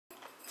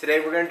Today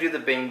we're going to do the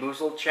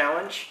Boozled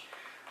challenge.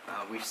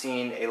 We've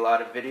seen a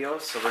lot of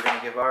videos, so we're going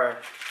to give our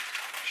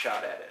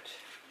shot at it.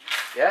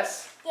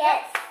 Yes?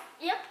 Yes.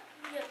 Yep.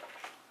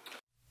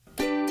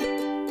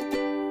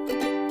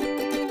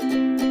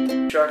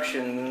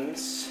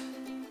 Instructions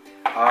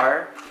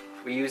are,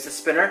 we use the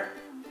spinner.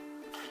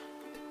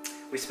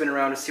 We spin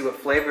around to see what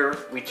flavor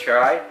we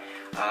try.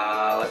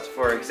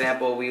 For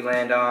example, we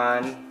land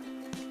on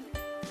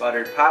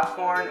buttered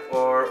popcorn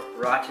or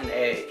rotten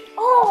egg.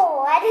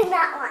 Oh, I did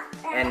not want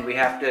that. And we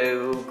have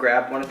to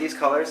grab one of these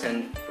colors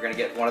and we're going to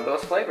get one of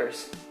those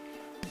flavors.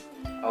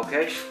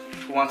 Okay,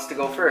 who wants to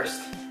go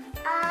first?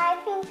 I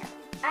think,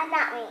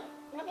 not me.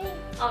 Maybe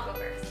I'll go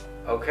first.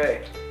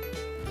 Okay.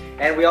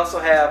 And we also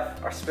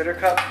have our spitter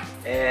cup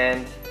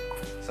and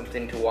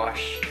something to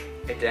wash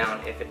it down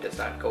if it does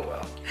not go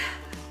well.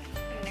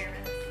 I'm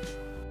nervous.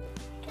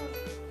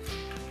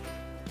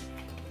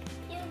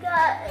 you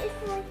got,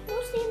 it's like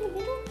mostly in the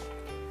middle.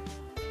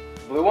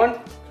 Blue one?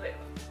 Blue.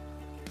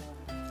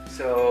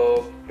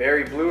 So,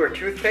 berry blue or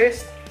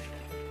toothpaste?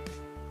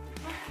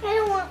 I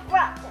don't want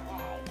rotten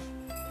egg.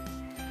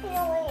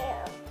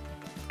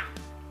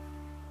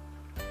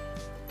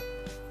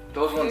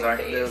 Those ones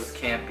aren't, Toothpaste. those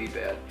can't be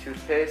bad.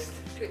 Toothpaste?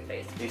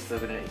 Toothpaste. Are you still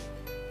gonna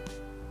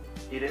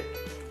eat it?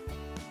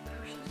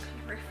 Gosh, that's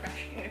kind of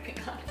refreshing to be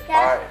honest. Yeah.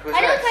 Alright, who's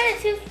I don't next? kind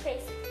of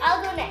toothpaste.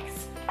 I'll go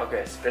next.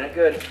 Okay, spin it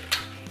good.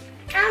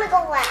 I'm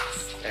gonna go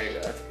last. There you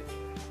go, that's good.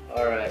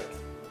 Alright.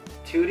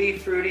 Tutti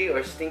Frutti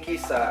or Stinky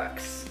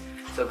Socks.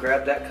 So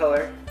grab that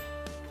color.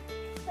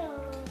 So,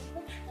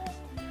 which one?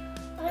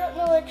 I don't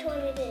know which one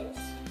it is.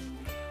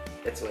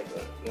 It's like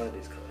one of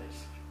these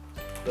colors.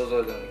 Those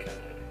are the only kind.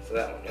 So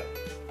that one, yep.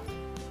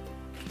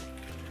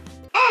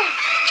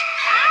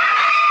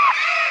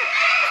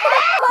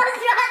 What's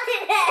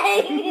rotten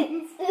egg?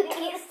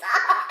 Spooky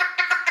socks.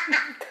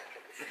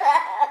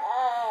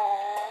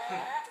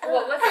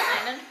 What was it,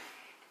 Landon?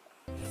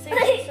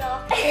 Spooky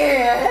socks.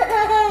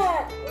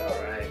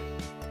 Alright.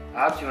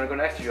 Ops, you want to go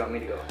next or do you want me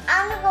to go?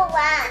 I'm gonna go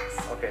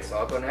last. Okay, so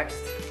I'll go next.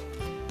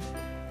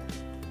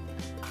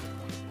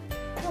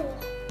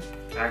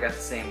 I got the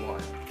same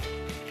one.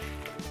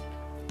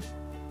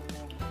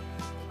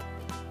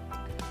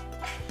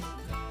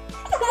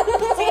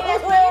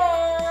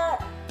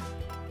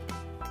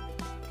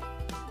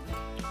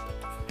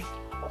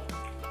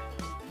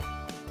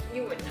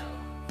 You would know.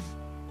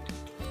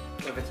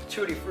 If it's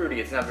Tutti Frutti,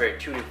 it's not very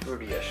Tutti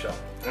Frutti-ish, so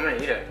I'm gonna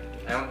eat it.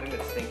 I don't think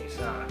it's Stinky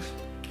Socks.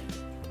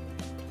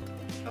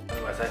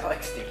 Otherwise, I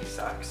like Stinky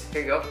Socks.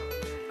 Here you go.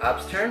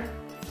 Ops' turn.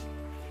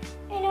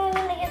 I know I'm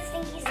gonna get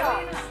stinky No, you're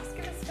socks. not. Just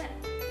give it a spin.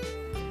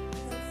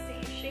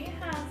 Let's see. She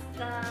has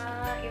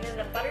either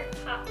the buttered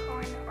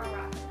popcorn or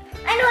rotten.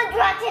 I know it's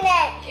rotten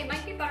egg. It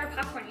might be buttered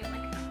popcorn. You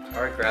might not.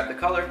 Alright, grab the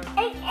color.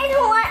 I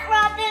don't want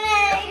rotten You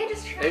egg. can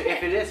just try If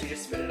it. it is, you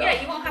just spit it Yeah,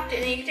 out. you won't have to.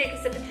 And then you can take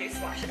a sip of juice,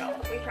 wash it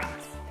off. We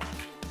promise.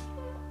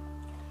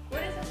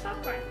 What is this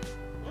popcorn?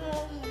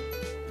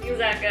 Is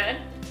that good?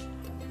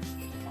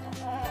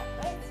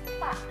 It's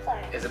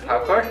popcorn. Is it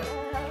popcorn?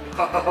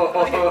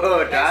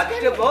 Oh,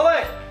 dodged a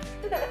bullet!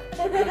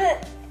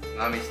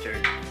 Mommy's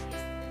turn.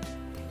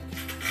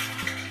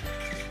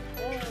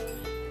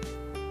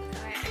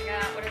 Alright, I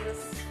got, what is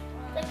this?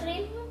 The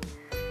green one?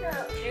 No.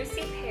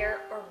 Juicy pear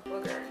or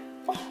booger.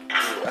 Ooh,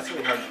 that's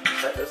gonna be hard.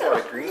 There's a lot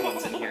of green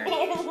ones in here.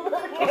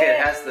 Okay, it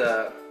has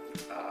the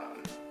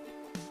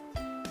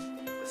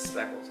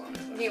speckles on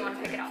it. Do you want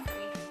to pick it out for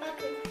me?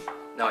 Okay.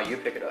 No, you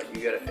pick it out.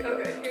 You gotta pick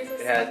Okay, it out. here's the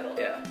It has, speckle.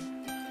 yeah.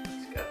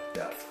 It's got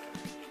dots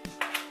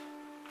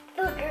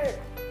Booger. on it.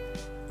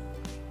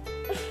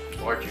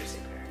 Or juicy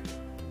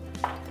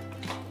pear.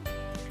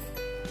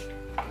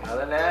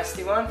 Another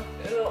nasty one.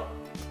 Ew.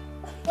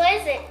 What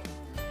is it?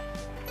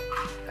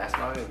 Ask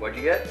mommy, what'd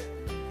you get?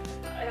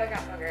 I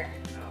got booger.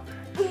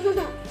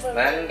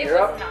 Landon, It you're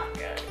was up. not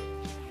good.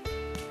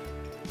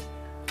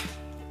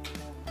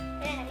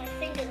 Yeah, my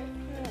finger.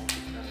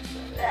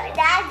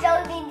 That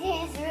jelly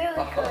tastes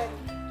really good.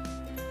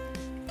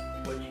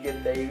 What'd you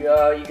get? There you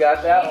go. You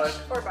got that one.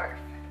 Peach or barf?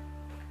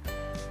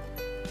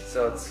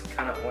 So it's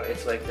kind of,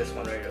 it's like this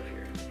one right up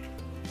here.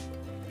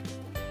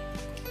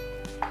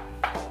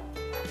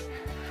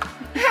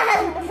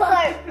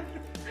 Barf.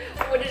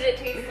 What did it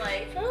taste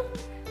like?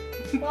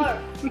 Barf.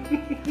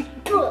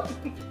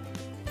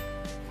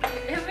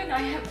 Him and I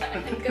have that.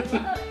 Good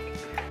luck.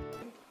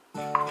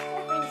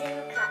 Nothing's in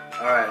the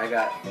cup. Alright, I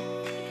got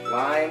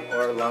lime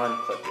or lawn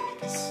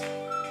clippings.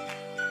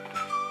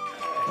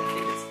 Alright, I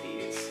think it's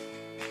these.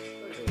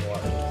 Where's the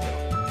water?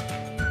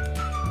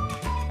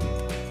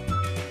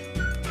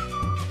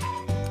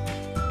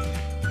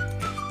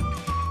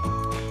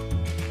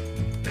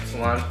 It's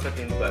lawn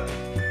clippings, but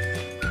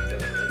it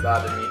doesn't really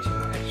bother me too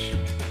much.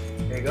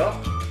 Here you go.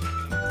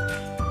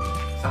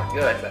 It's not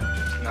good, but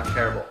it's not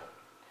terrible.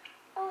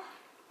 Oh,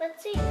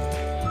 let's see.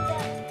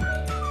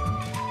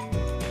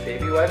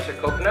 Baby wipes or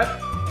coconut?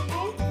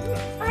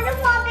 I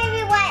don't want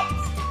baby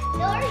wipes.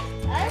 Sorry.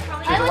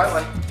 Here's a white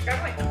one. Grab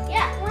white.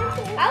 Yeah.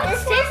 I want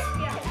to taste.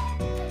 Yeah.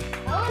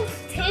 I want to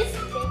taste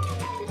bacon.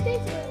 This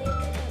tastes really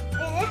good.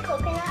 Is it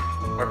coconut?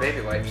 Or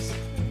baby wipes.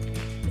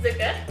 Is it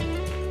good?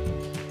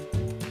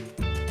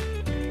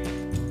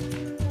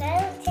 That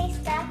doesn't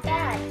taste that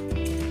bad.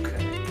 Okay.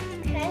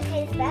 It kind of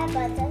tastes bad,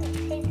 but it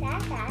doesn't taste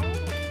that bad.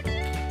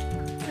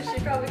 So she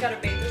probably got a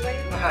baby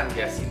wipe. I'm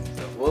guessing.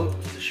 So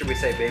should we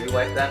say baby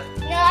wipe then?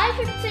 No, I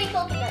should say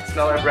coconut.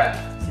 Smell her breath.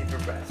 See if her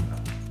breath smells.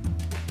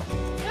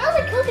 It smells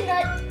like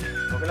coconut.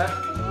 Coconut?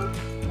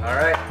 Mm-hmm.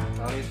 Alright.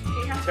 Mommy's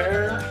She has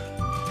turn. Yeah.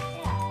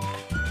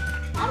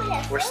 I'll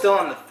have We're some. still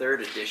on the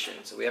 3rd edition,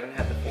 so we haven't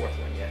had the 4th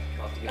one yet.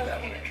 I'll have to give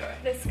that one a try.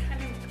 This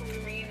kind of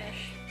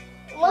greenish.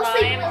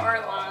 Mostly Lime blue. or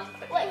long.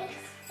 What?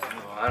 Oh,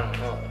 I don't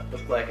know. It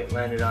looked like it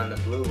landed on the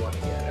blue one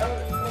again.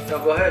 Oh, No,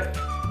 go ahead.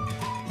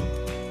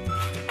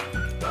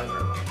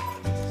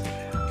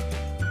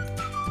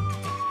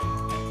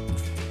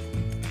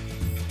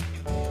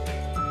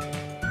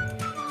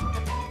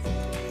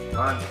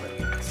 Lawn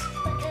clippings.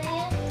 But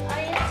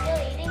are you still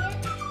eating it?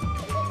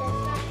 Because it does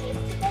not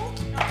taste too good?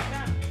 no, I'm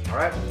not.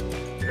 Alright,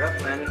 you're up,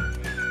 Landon.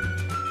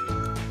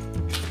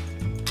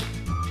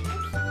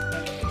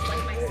 It's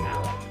like my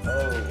salad. Oh,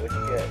 what'd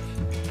you get?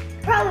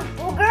 Probably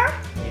booger.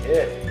 You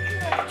did.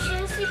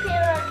 Juicy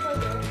peanut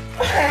booger.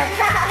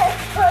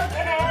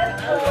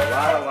 There's a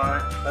lot of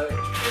lime. Oh,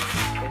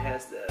 it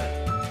has the...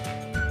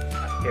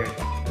 here you go.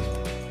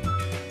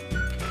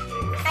 There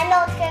you go. I know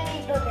it's gonna be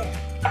booger.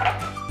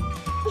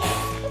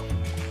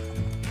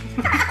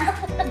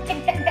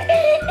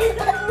 It's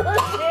a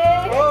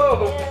booger.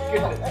 Oh,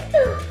 goodness.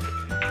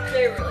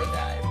 They're really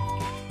bad.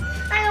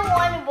 I don't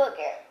want a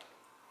booger.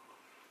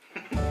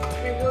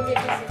 Maybe we'll get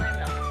juicy lime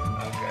now.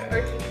 Okay. Or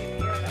juicy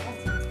peanut now.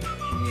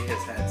 He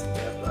has had some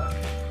bad luck.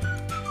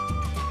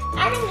 I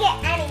didn't get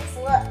any.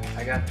 Look. I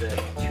got the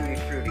Tutti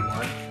Frutti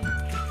one.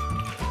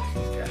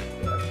 He's got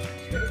the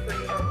Tutti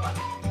frutti or what?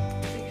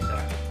 pink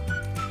sock.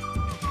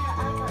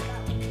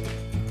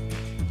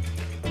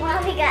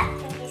 Mommy got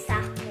pinky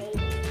sock, maybe.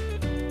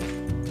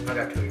 I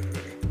got Tutti Frutti.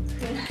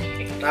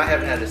 I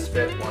haven't had to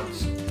spit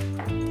once.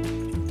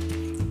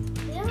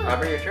 Yeah.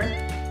 Aubrey, your turn.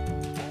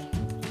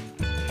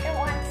 It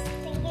wants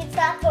pinky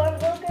sock or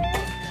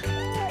boogers.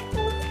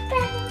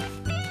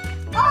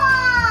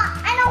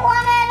 Oh, I don't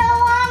want it.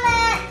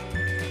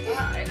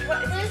 What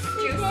is this?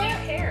 Juicy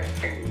pear.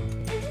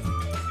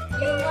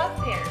 You love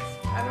pears.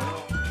 I don't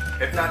know.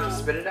 If not, just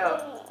spit it out.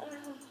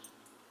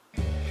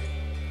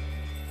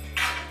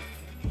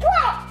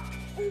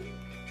 Did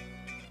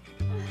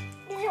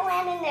it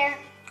land in there?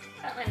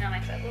 That landed on my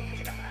foot. We'll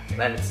pick it up after.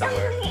 Land it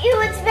somewhere.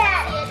 Ew, it's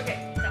bad.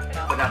 Okay, dump it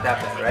off. But not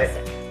that Let's bad, take right? a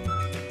sip.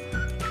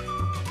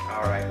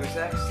 Alright, who's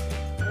next?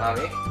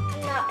 Mommy?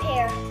 Not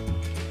pear.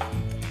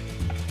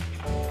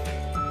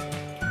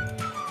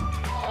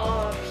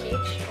 Oh,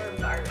 peach or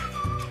bark?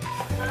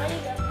 How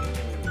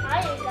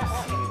you got A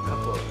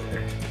couple over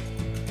there.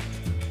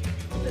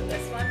 Is it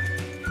this one?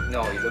 No,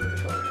 you look the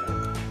color.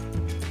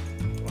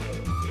 One of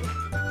those two.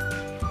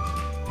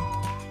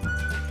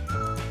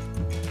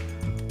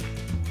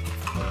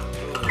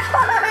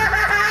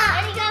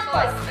 How you got Oh, I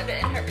spit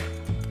it in her.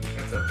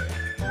 That's okay.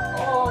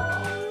 Oh.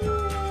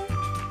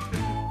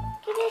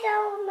 Get it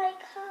out of my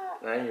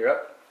cup. Then you're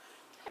up.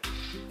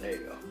 There you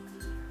go.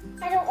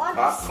 I don't want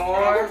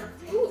Popcorn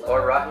Ooh.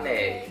 or rotten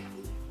egg?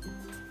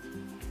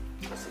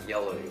 That's a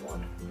yellowy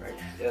one, right?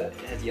 Yeah, it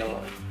has yellow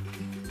in it.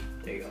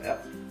 There you go,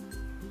 yep.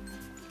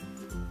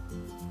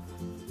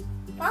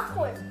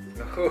 popcorn.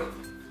 Ooh.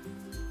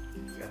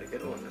 Got a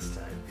good one this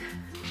time.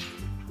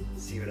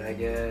 Let's see what I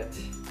get.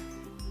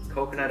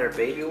 Coconut or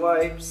baby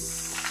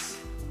wipes?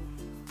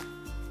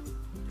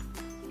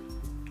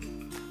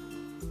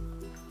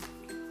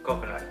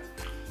 Coconut.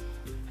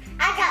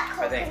 I got I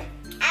coconut. think.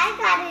 I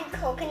got a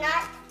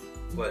coconut.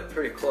 But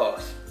pretty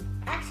close.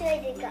 Actually, I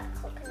did got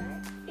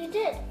coconut. You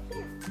did?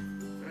 Yeah.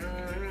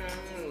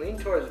 Lean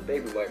towards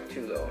baby wipe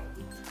too, though.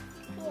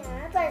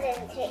 Yeah, but I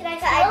didn't take it.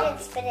 I didn't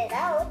spit it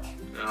out.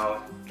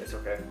 No, it's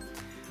okay.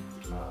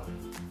 I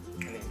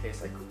think it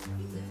tastes like coconut.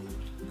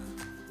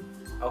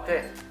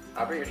 Okay,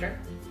 Aubrey, your turn.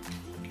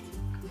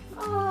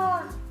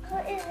 Oh,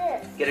 what is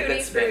this? Get a good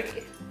Tutti spin.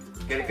 frutti.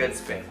 Get a good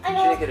spin. I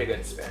know. Should get a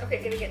good spin.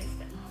 Okay, give it a good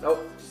spin. Nope,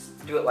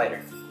 just do it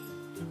lighter.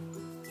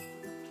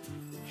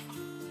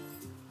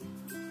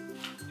 Do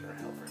you want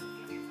to help her?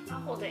 I'll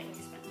hold it and you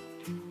spin.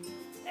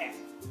 There.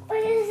 What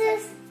is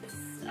this?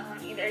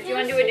 Either. Do you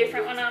want to do a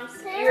different one, You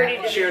already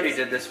did. She already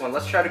did this one.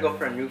 Let's try to go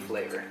for a new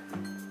flavor.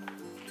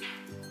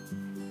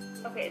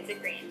 Okay, it's a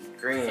green.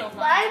 Green. So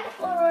Lime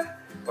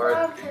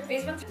or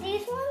these ones.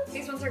 these ones?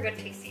 These ones are good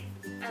tasting.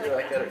 I I feel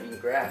like like that that. or eating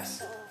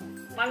grass.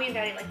 Mommy and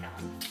Daddy like that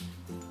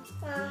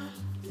one.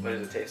 What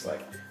does it taste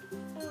like?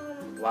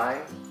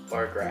 Lime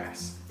or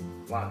grass?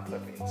 Lawn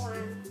clippings.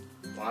 Lime.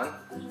 Lawn?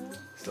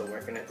 Still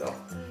working it though?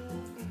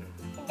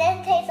 It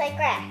doesn't taste like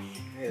grass.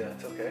 Hey,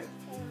 that's okay.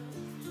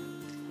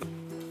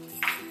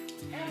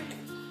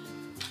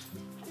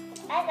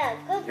 I got a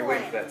good You're one.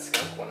 waiting for that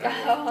skunk one.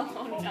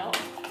 Oh no.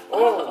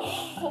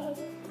 Oh!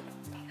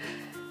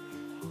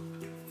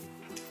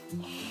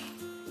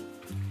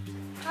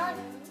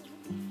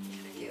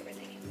 Do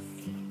everything in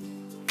C.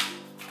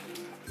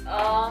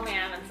 Oh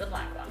man, it's the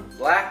black one.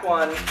 Black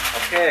one.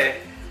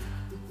 Okay.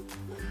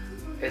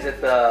 Is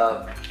it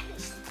the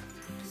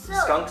So,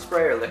 skunk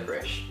spray or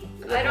licorice?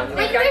 I don't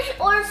think licorice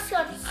or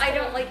skunk spray? I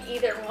don't like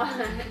either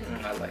one.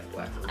 I like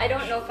black licorice. I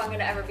don't know if I'm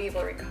gonna ever be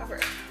able to recover.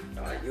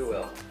 You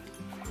will.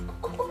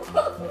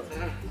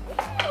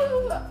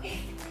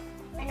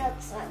 I know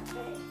it's not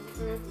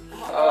good.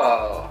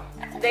 Oh.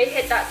 They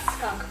hit that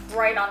skunk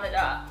right on the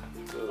dot.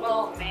 Ooh.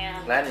 Oh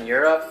man. Landon,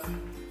 you're up.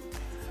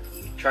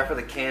 Try for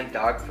the canned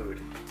dog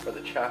food or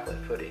the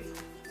chocolate pudding.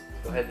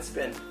 Go ahead and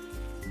spin.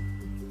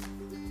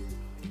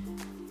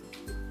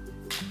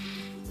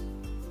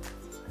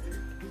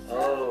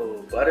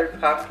 Oh, buttered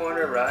popcorn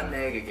or rotten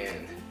egg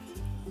again.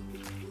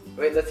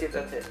 Wait, let's see if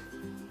that's it.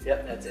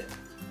 Yep, that's it.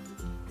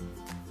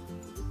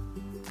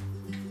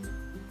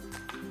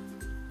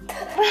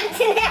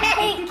 Rotten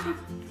egg!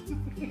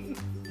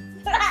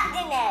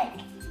 Rotten egg!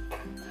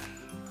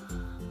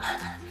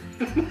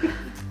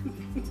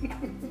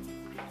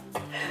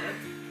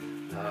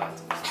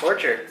 It's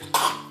torture.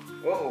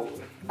 Whoa.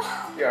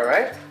 You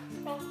alright?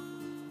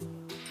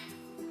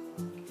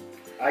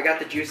 I got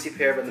the juicy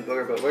pear and the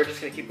booger, but we're just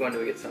gonna keep going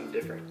until we get something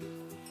different.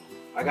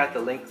 I got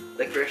the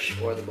licorice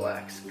or the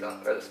black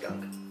skunk or the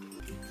skunk.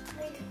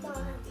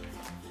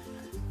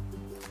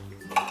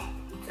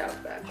 That was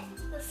bad.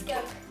 The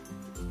skunk.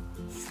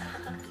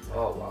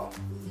 Oh wow.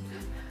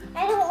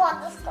 I don't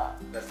want the skunk.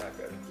 That's not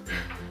good.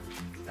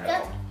 At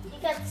Yep, all. you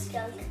got the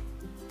skunk.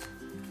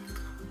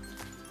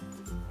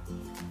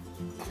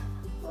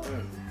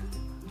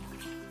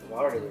 The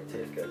water doesn't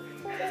taste good.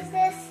 What is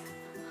this?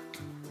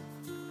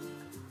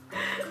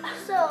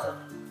 So,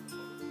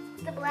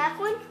 the black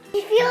one?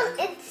 You feel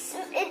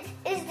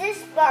is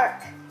this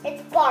bark?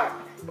 It's bark.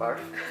 Barf?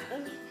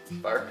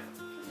 Bark?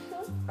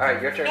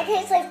 Alright, your turn. It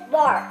tastes like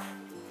bark.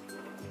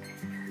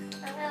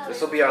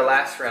 This will be our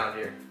last round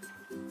here.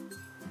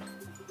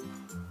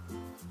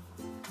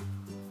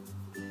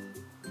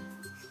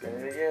 Spin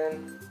it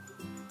again.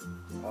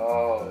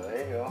 Oh,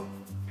 there you go.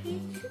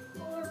 Peach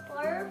or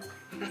bark?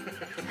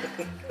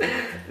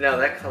 No,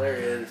 that color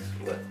is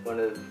one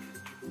of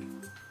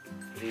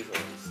these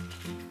ones.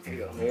 Here you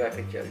go. Maybe I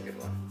picked you out a good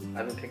one.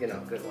 I've been picking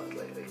out good ones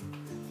lately.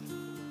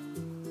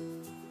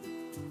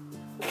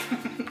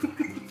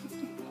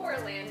 Poor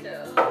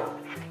Lando.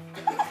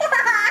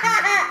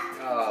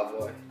 Oh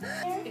boy.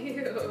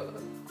 Ew.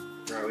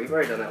 Alright, we've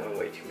already done that one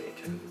way too many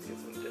times. Let's get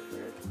something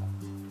different.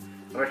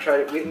 I'm gonna try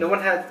it. No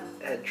one had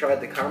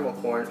tried the caramel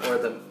corn or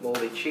the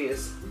moldy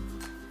cheese.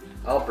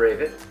 I'll brave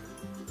it.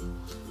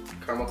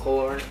 Caramel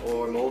corn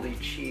or moldy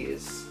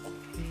cheese.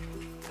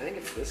 I think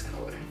it's this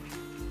color.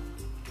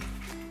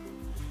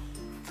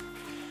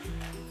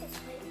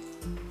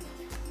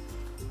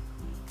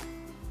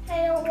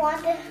 I don't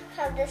want to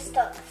have the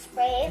skunk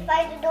spray. If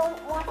I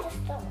don't want the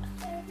skunk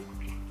spray.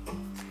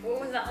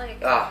 What was that like?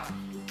 Ah,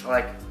 I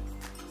like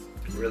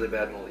really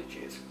bad moldy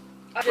cheese.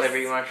 Flavor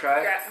you want to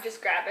try?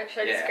 Just grab it.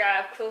 Should I just Yeah.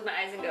 grab, close my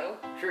eyes and go?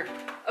 Sure.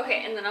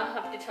 Okay, and then I'll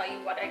have to tell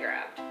you what I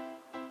grabbed.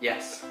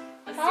 Yes.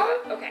 Let's do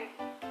it. Okay.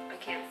 I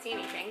can't see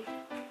anything.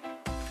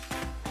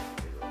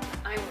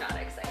 I'm not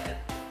excited.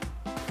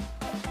 You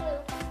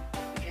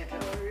can't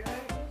tell over your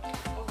eye.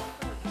 Oh,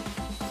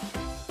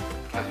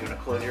 I was gonna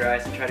close your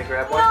eyes and try to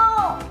grab one.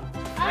 No!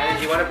 And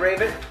do you want to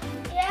brave it?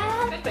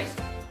 Yeah. good place.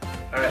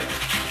 Alright.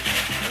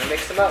 I'm gonna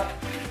mix them up.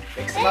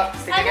 Mix them up.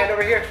 Stick your hand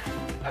over here.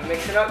 I'm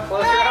mixing up.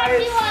 Close your He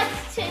eyes.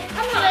 wants to do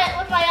it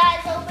with my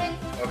eyes open.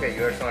 Okay, you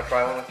just want to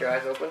try one with your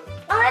eyes open?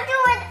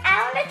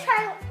 I want to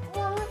try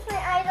one with my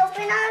eyes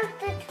open on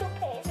the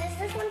toothpaste. Is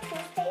this one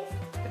toothpaste?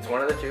 It's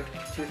one of the two.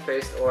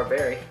 Toothpaste or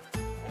berry.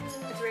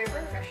 It's very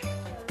refreshing.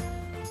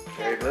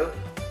 Berry blue.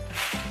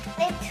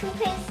 Like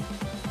toothpaste.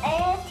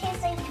 And it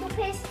tastes like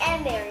toothpaste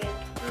and berry.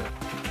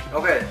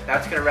 Okay,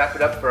 that's gonna wrap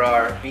it up for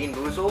our Bean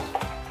Boozled.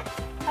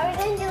 Are we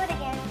going to do it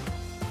again?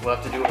 We'll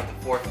have to do it with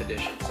the 4th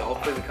edition. So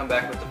hopefully we come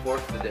back with the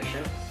 4th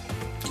edition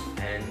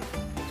and